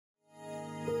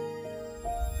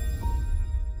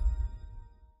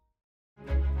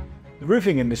The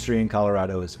roofing industry in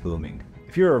Colorado is booming.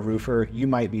 If you're a roofer, you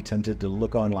might be tempted to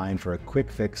look online for a quick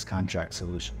fix contract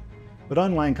solution. But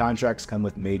online contracts come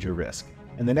with major risk.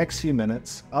 In the next few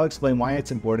minutes, I'll explain why it's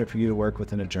important for you to work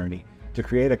with an attorney to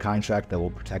create a contract that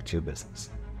will protect your business.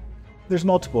 There's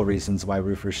multiple reasons why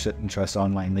roofers shouldn't trust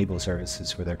online legal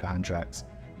services for their contracts.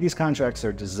 These contracts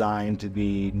are designed to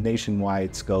be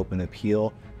nationwide scope and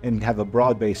appeal and have a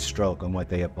broad-based stroke on what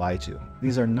they apply to.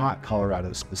 These are not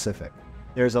Colorado specific.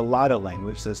 There's a lot of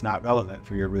language that's not relevant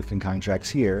for your roofing contracts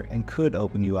here and could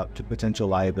open you up to potential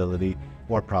liability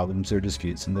or problems or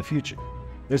disputes in the future.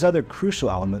 There's other crucial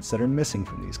elements that are missing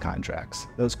from these contracts.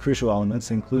 Those crucial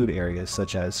elements include areas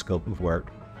such as scope of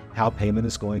work, how payment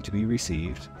is going to be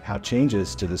received, how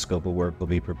changes to the scope of work will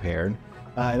be prepared,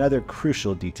 and other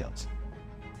crucial details.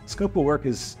 Scope of work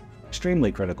is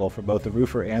extremely critical for both the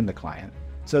roofer and the client,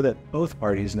 so that both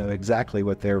parties know exactly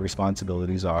what their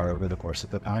responsibilities are over the course of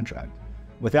the contract.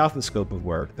 Without the scope of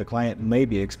work, the client may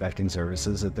be expecting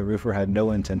services that the roofer had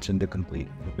no intention to complete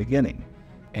at the beginning.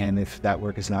 And if that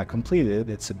work is not completed,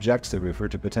 it subjects the roofer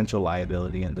to potential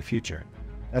liability in the future.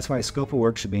 That's why scope of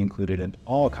work should be included in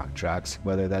all contracts,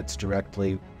 whether that's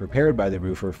directly prepared by the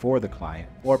roofer for the client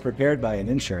or prepared by an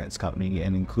insurance company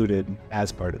and included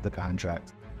as part of the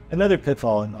contract. Another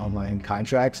pitfall in online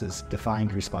contracts is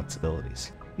defined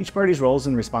responsibilities. Each party's roles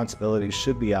and responsibilities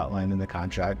should be outlined in the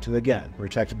contract to, again,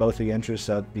 protect both the interests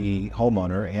of the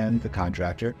homeowner and the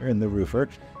contractor and the roofer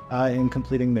in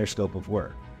completing their scope of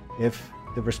work. If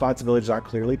the responsibilities aren't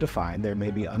clearly defined, there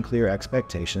may be unclear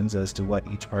expectations as to what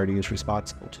each party is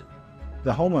responsible to.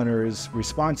 The homeowner is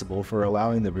responsible for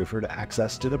allowing the roofer to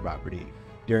access to the property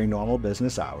during normal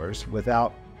business hours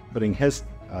without putting his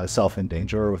self in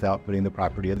danger or without putting the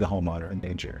property of the homeowner in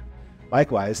danger.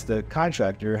 Likewise, the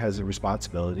contractor has a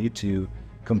responsibility to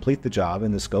complete the job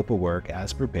in the scope of work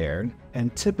as prepared,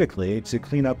 and typically to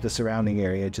clean up the surrounding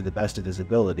area to the best of his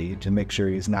ability to make sure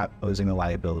he's not posing a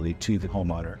liability to the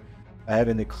homeowner. By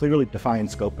having the clearly defined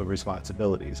scope of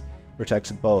responsibilities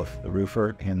protects both the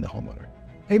roofer and the homeowner.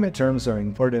 Payment terms are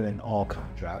important in all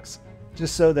contracts,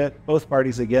 just so that both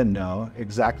parties again know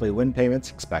exactly when payment's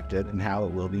expected and how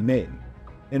it will be made.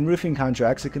 In roofing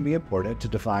contracts, it can be important to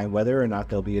define whether or not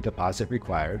there'll be a deposit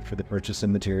required for the purchase of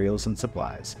materials and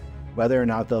supplies, whether or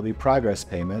not there'll be progress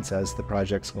payments as the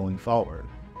project's going forward,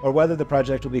 or whether the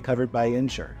project will be covered by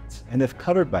insurance. And if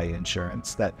covered by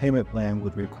insurance, that payment plan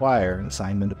would require an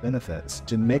assignment of benefits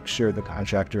to make sure the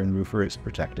contractor and roofer is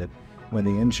protected when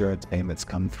the insurance payments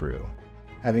come through.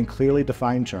 Having clearly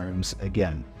defined terms,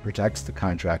 again, protects the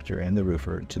contractor and the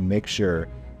roofer to make sure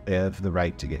they have the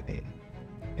right to get paid.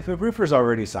 If a roofer's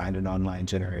already signed an online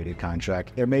generated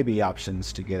contract, there may be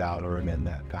options to get out or amend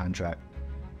that contract.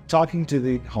 Talking to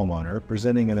the homeowner,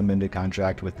 presenting an amended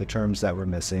contract with the terms that were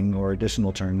missing or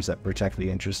additional terms that protect the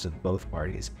interests of both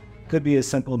parties could be a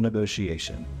simple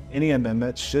negotiation. Any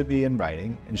amendments should be in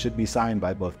writing and should be signed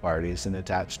by both parties and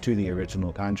attached to the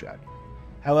original contract.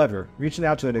 However, reaching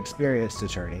out to an experienced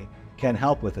attorney can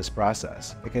help with this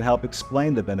process. It can help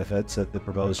explain the benefits of the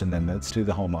proposed amendments to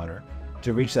the homeowner,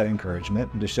 to reach that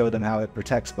encouragement and to show them how it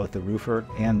protects both the roofer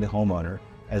and the homeowner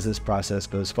as this process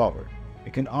goes forward.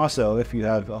 It can also, if you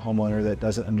have a homeowner that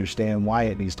doesn't understand why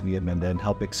it needs to be amended,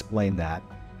 help explain that.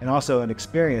 And also an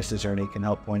experienced attorney can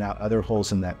help point out other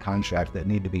holes in that contract that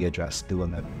need to be addressed through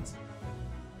amendments.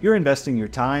 You're investing your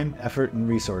time, effort, and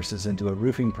resources into a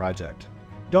roofing project.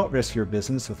 Don't risk your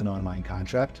business with an online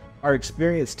contract. Our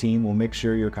experienced team will make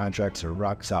sure your contracts are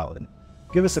rock solid.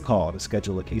 Give us a call to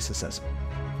schedule a case assessment.